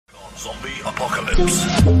Zombie apocalypse.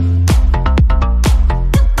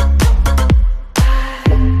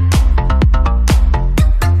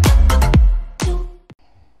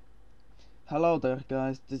 Hello there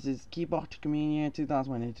guys, this is KeyBoardComedian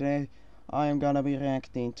 2023. I am gonna be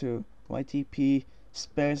reacting to YTP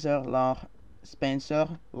Spencer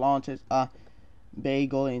launches a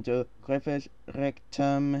bagel into Griffin's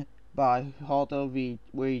Rectum by Hotel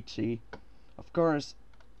Vici. Of course,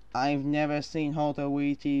 I've never seen Hotel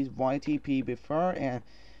Vici's YTP before, and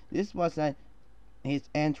this was his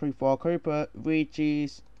entry for Creeper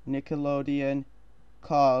Vici's Nickelodeon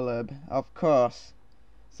collab, of course.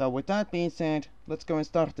 So with that being said, let's go and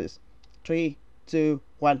start this. 3, 2,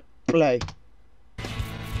 1, play.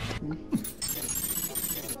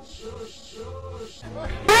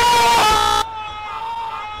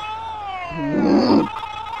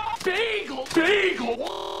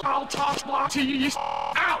 Bagel! I'll toss my teeth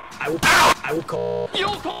out! I will call.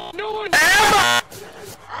 You'll call no one ever!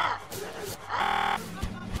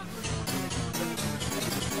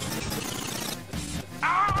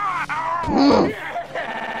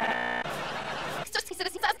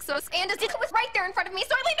 And his dick was right there in front of me,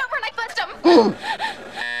 so I leaned over and I punched him. And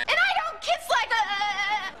I don't kiss like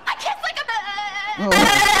I kiss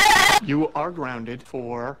like You are grounded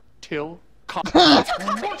for till How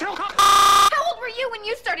old were you when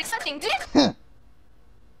you started touching dick?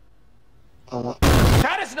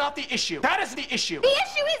 That is not the issue. That is the issue. The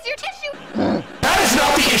issue is your tissue. That is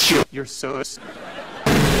not the issue. You're so...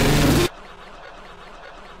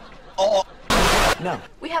 Oh. No.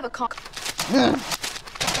 We have a cock.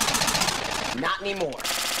 Not anymore.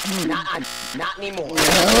 Not anymore.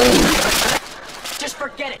 Just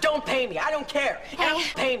forget it. Don't pay me. I don't care. Hey. Don't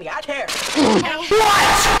pay me. I care.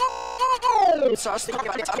 What?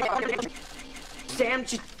 Sam,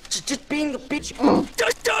 just being a bitch. I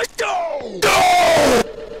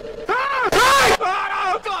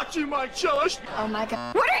thought you might show us. Oh my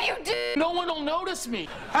god. What are you doing? No one will notice me.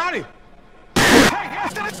 Howdy.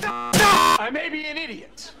 I may be an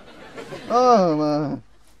idiot. Oh man.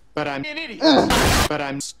 But I'm an idiot. But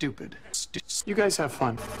I'm stupid. You guys have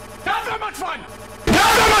fun. Not that much fun! Not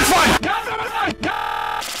that much fun! Not that much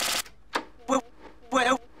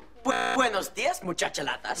fun! Buenos días,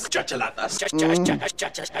 muchachalatas. Chachalatas.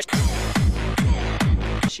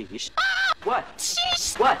 Sheesh. What?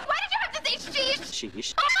 Sheesh. What? Why did you have to say sheesh?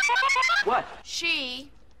 Sheesh. What?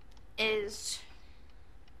 She is...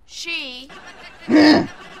 She...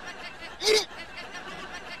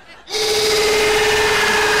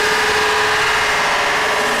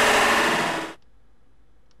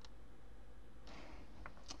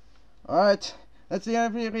 Alright, that's the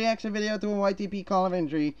end of the reaction video to a YTP column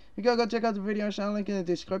entry. You can go check out the video channel link in the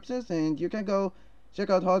description, and you can go check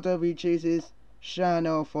out Hotel Vici's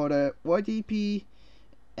channel for the YTP,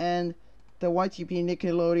 and the YTP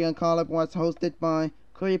Nickelodeon collab was hosted by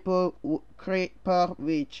Creeper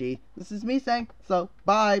Vici. This is me saying, so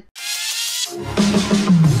bye!